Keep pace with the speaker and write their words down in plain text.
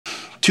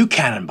Two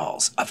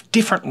cannonballs of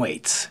different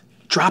weights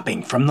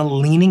dropping from the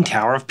leaning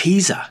Tower of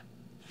Pisa.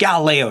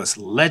 Galileo's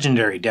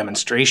legendary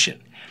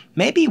demonstration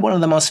may be one of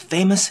the most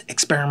famous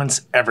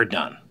experiments ever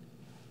done,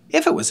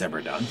 if it was ever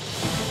done.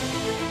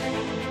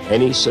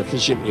 Any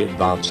sufficiently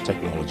advanced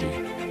technology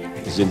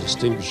is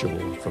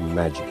indistinguishable from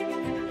magic.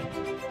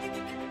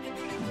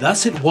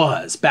 Thus it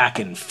was back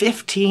in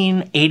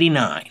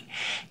 1589.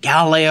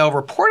 Galileo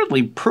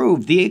reportedly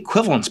proved the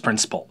equivalence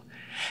principle,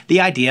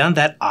 the idea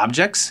that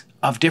objects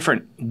of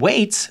different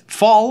weights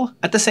fall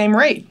at the same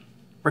rate,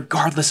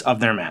 regardless of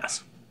their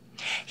mass.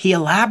 He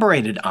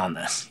elaborated on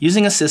this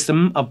using a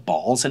system of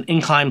balls and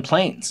inclined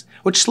planes,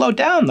 which slowed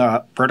down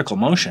the vertical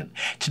motion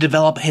to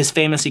develop his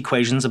famous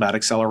equations about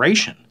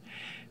acceleration,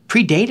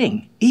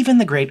 predating even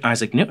the great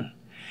Isaac Newton.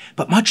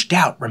 But much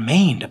doubt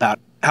remained about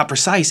how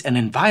precise and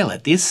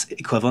inviolate this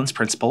equivalence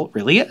principle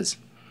really is.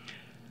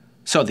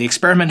 So the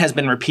experiment has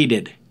been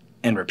repeated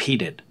and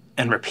repeated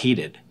and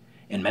repeated,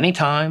 in many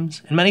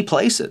times, in many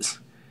places.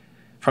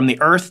 From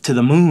the Earth to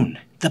the Moon,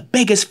 the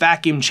biggest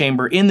vacuum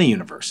chamber in the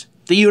universe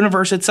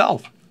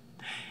itself.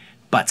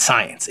 But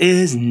science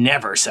is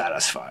never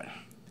satisfied.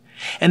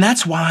 And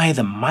that's why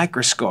the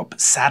microscope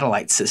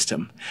satellite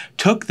system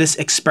took this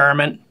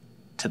experiment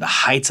to the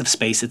heights of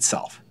space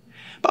itself.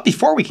 But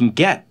before we can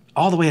get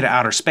all the way to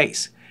outer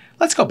space,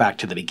 let's go back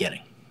to the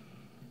beginning.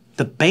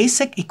 The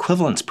basic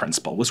equivalence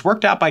principle was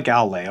worked out by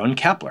Galileo and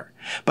Kepler,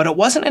 but it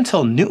wasn't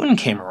until Newton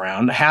came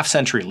around a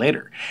half-century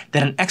later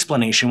that an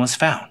explanation was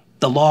found: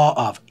 the law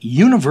of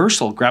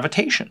universal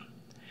gravitation.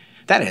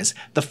 That is,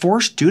 the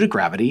force due to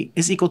gravity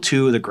is equal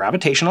to the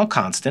gravitational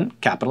constant,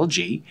 capital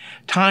G,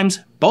 times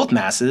both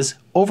masses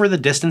over the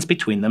distance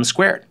between them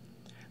squared,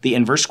 the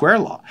inverse square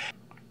law.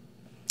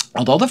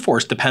 Although the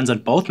force depends on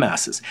both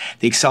masses,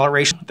 the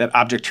acceleration that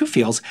object 2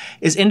 feels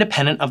is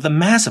independent of the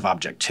mass of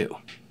object 2.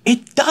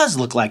 It does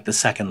look like the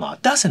second law,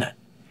 doesn't it?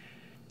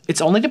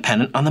 It's only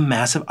dependent on the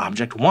mass of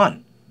object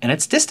 1 and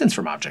its distance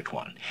from object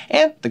 1,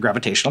 and the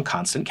gravitational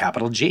constant,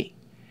 capital G.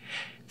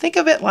 Think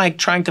of it like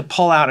trying to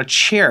pull out a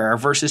chair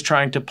versus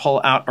trying to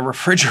pull out a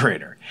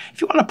refrigerator.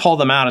 If you want to pull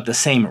them out at the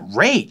same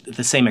rate, at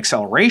the same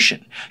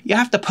acceleration, you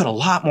have to put a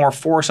lot more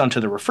force onto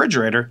the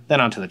refrigerator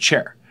than onto the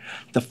chair.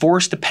 The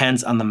force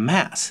depends on the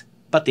mass,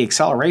 but the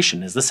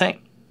acceleration is the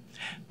same.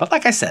 But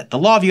like I said, the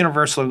law of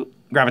universal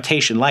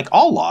gravitation, like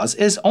all laws,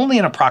 is only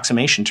an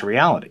approximation to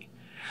reality.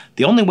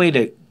 The only way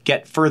to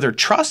get further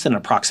trust in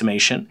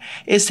approximation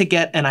is to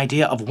get an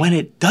idea of when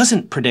it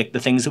doesn't predict the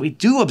things that we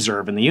do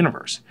observe in the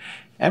universe.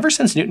 Ever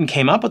since Newton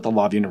came up with the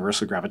law of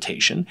universal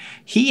gravitation,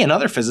 he and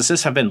other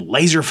physicists have been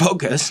laser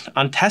focused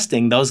on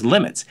testing those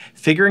limits,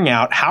 figuring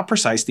out how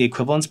precise the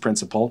equivalence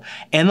principle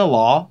and the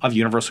law of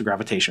universal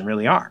gravitation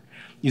really are,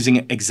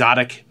 using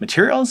exotic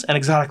materials and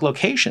exotic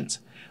locations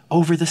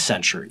over the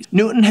centuries.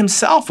 Newton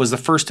himself was the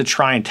first to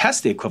try and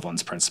test the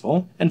equivalence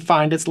principle and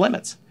find its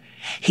limits.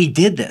 He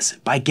did this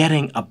by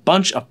getting a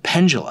bunch of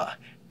pendula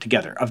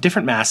together of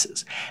different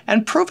masses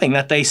and proving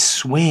that they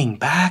swing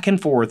back and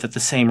forth at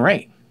the same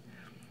rate.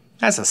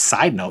 As a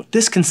side note,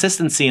 this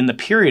consistency in the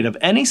period of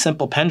any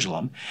simple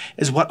pendulum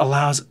is what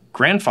allows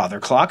grandfather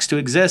clocks to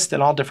exist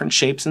in all different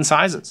shapes and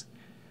sizes.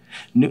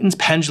 Newton's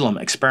pendulum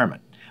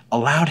experiment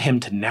allowed him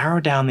to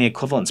narrow down the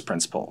equivalence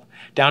principle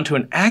down to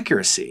an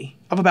accuracy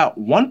of about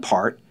 1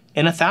 part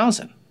in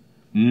 1,000.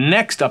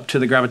 Next up to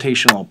the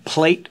gravitational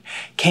plate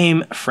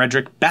came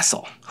Frederick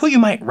Bessel, who you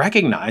might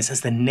recognize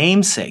as the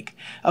namesake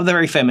of the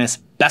very famous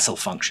Bessel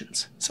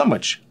functions, some of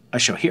which I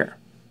show here.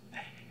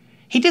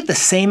 He did the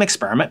same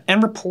experiment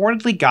and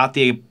reportedly got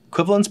the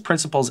equivalence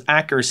principle's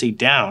accuracy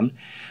down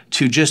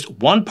to just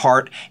 1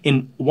 part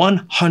in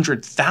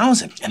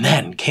 100,000. And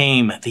then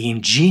came the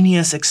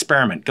ingenious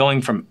experiment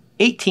going from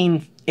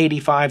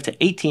 1885 to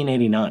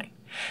 1889,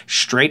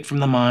 straight from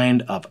the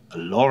mind of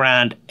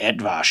Laurent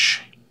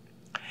Etvash.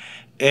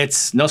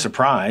 It's no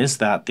surprise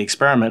that the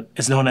experiment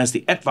is known as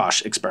the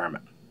Etvash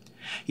experiment.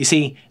 You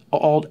see,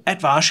 old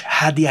Etvash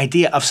had the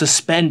idea of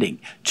suspending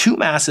 2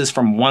 masses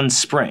from 1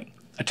 spring,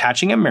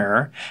 attaching a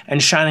mirror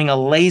and shining a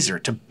laser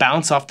to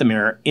bounce off the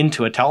mirror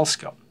into a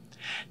telescope.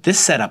 This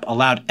setup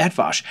allowed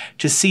Etvash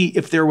to see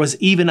if there was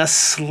even a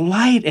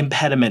slight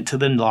impediment to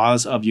the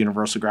laws of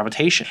universal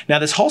gravitation. Now,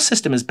 this whole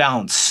system is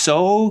balanced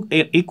so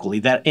equally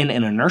that in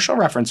an inertial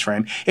reference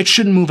frame, it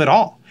shouldn't move at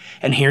all.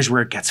 And here's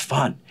where it gets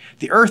fun.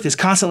 The Earth is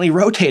constantly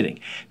rotating.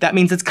 That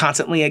means it's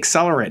constantly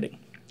accelerating.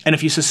 And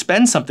if you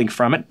suspend something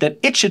from it, then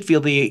it should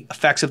feel the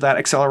effects of that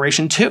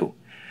acceleration too.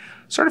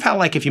 Sort of how,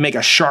 like, if you make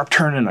a sharp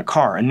turn in a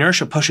car,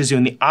 inertia pushes you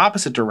in the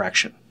opposite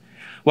direction.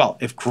 Well,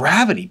 if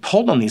gravity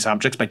pulled on these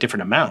objects by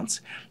different amounts,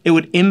 it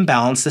would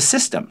imbalance the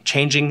system,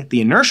 changing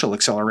the inertial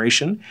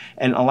acceleration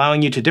and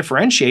allowing you to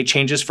differentiate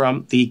changes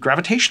from the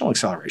gravitational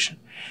acceleration,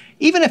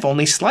 even if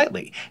only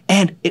slightly.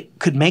 And it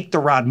could make the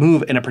rod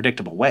move in a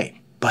predictable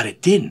way, but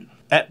it didn't.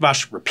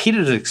 Etvash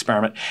repeated the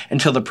experiment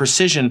until the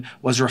precision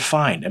was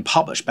refined and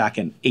published back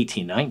in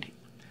 1890.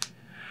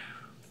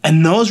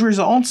 And those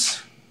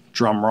results,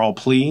 drum roll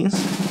please,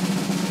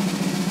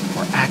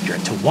 were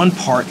accurate to 1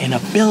 part in a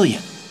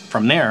billion.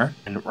 From there,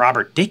 and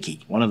Robert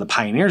Dicke, one of the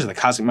pioneers of the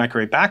cosmic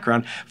microwave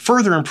background,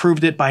 further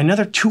improved it by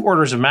another 2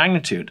 orders of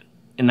magnitude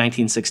in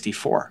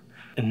 1964.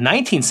 In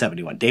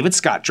 1971, David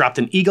Scott dropped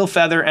an eagle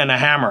feather and a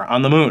hammer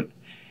on the moon.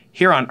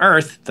 Here on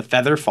Earth, the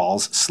feather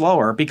falls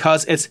slower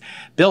because it's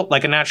built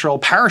like a natural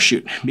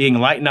parachute, being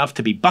light enough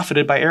to be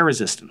buffeted by air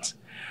resistance.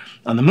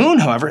 On the moon,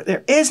 however,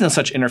 there is no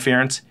such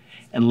interference,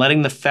 and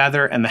letting the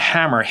feather and the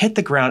hammer hit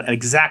the ground at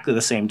exactly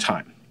the same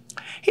time.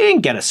 He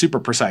didn't get a super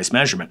precise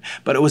measurement,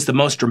 but it was the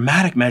most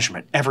dramatic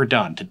measurement ever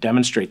done to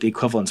demonstrate the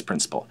equivalence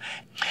principle.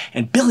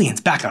 And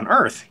billions back on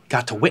Earth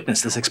got to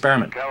witness this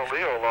experiment.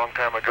 Galileo a long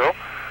time ago,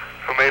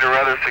 who made a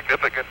rather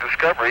significant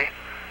discovery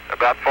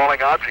about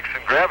falling objects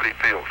in gravity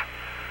fields.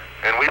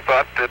 And we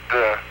thought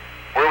that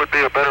where would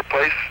be a better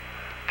place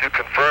to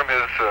confirm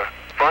his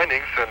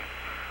findings than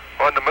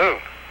on the moon.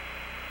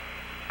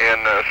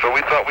 And so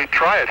we thought we'd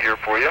try it here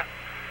for you.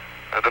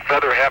 The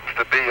feather happens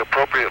to be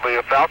appropriately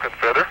a falcon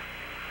feather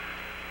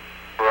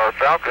for our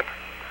falcon.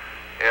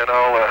 And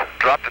I'll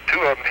drop the 2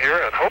 of them here,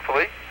 and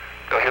hopefully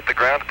they'll hit the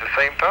ground at the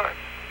same time.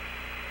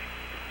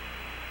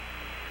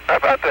 How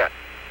about that?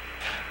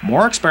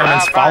 More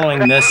experiments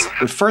following this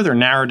would further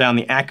narrow down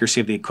the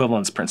accuracy of the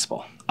equivalence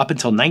principle, up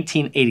until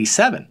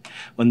 1987,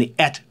 when the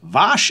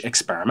et-Vache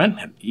experiment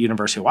at the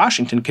University of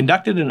Washington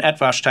conducted an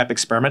et-Vache type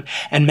experiment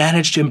and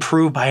managed to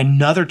improve by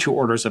another 2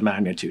 orders of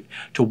magnitude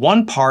to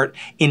 1 part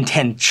in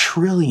 10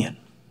 trillion.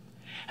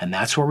 And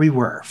that's where we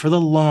were for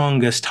the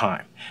longest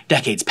time.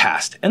 Decades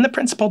passed, and the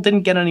principle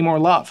didn't get any more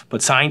love.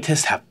 But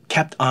scientists have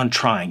kept on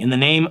trying in the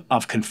name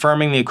of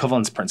confirming the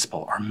equivalence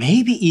principle, or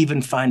maybe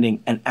even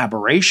finding an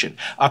aberration,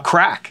 a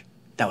crack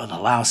that would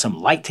allow some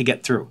light to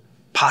get through,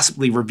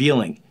 possibly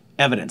revealing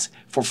evidence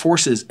for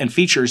forces and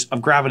features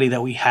of gravity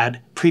that we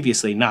had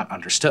previously not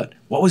understood.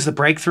 What was the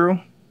breakthrough?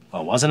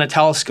 Well, it wasn't a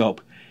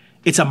telescope.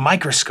 It's a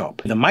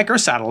microscope, the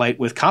microsatellite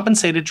with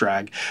compensated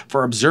drag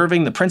for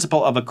observing the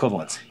principle of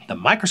equivalence. The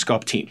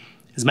microscope team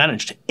has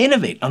managed to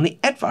innovate on the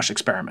et-Vache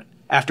experiment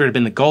after it had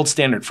been the gold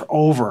standard for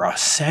over a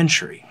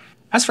century.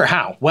 As for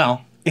how,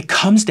 well, it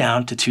comes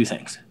down to 2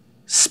 things: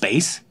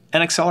 space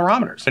and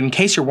accelerometers. But in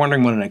case you're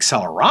wondering what an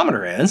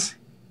accelerometer is,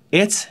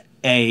 it's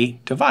a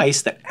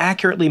device that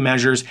accurately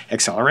measures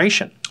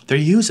acceleration. They're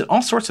used in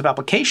all sorts of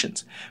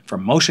applications,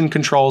 from motion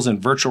controls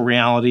in virtual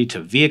reality to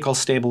vehicle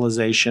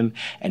stabilization,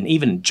 and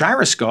even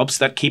gyroscopes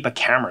that keep a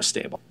camera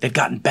stable. They've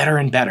gotten better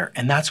and better,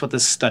 and that's what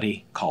this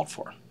study called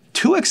for.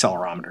 2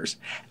 accelerometers,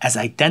 as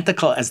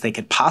identical as they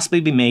could possibly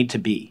be made to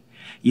be,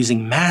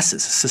 using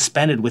masses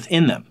suspended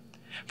within them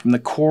from the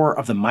core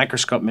of the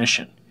microscope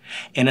mission,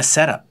 in a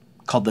setup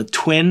called the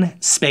Twin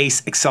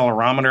Space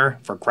Accelerometer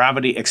for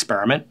Gravity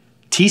Experiment,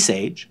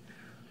 TSAGE,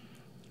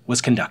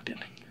 was conducted.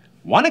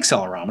 One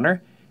accelerometer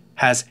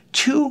has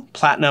 2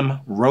 platinum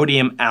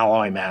rhodium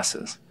alloy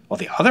masses, while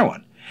the other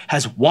one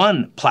has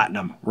 1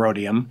 platinum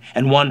rhodium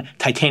and 1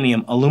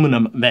 titanium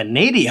aluminum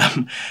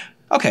vanadium.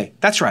 Okay,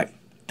 that's right.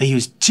 They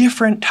use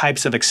different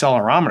types of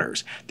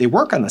accelerometers. They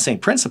work on the same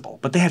principle,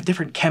 but they have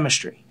different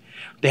chemistry.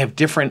 They have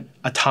different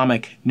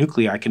atomic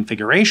nuclei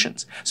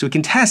configurations. So we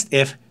can test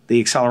if the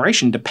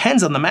acceleration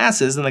depends on the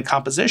masses and the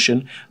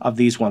composition of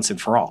these once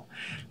and for all.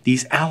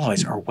 These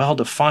alloys are well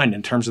defined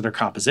in terms of their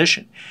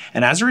composition,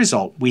 and as a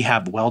result, we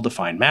have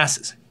well-defined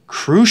masses.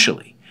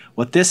 Crucially,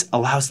 what this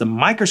allows the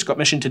microscope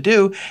mission to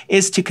do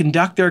is to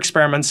conduct their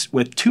experiments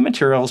with 2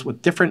 materials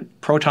with different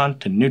proton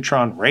to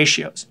neutron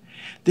ratios.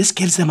 This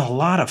gives them a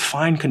lot of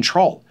fine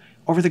control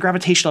over the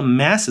gravitational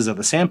masses of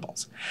the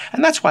samples,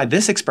 and that's why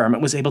this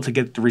experiment was able to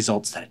get the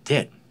results that it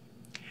did.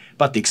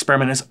 But the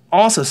experiment is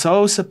also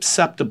so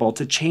susceptible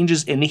to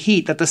changes in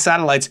heat that the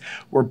satellites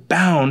were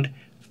bound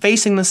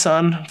facing the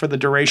sun for the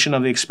duration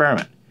of the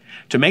experiment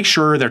to make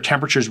sure their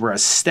temperatures were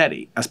as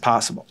steady as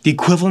possible. The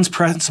equivalence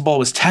principle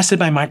was tested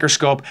by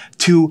microscope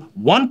to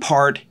 1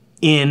 part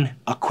in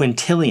a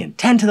quintillion,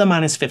 10 to the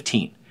minus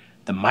 15.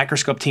 The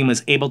microscope team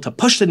was able to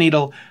push the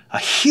needle a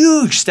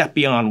huge step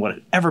beyond what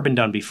had ever been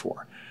done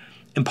before,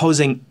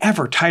 imposing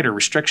ever tighter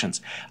restrictions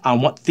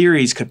on what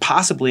theories could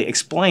possibly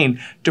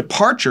explain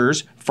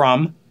departures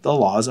from the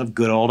laws of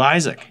good old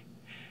Isaac.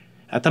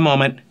 At the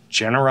moment,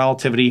 general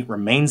relativity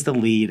remains the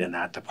lead in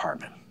that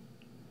department.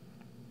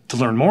 To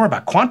learn more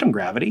about quantum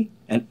gravity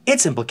and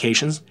its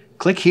implications,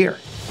 click here,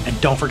 and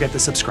don't forget to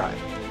subscribe.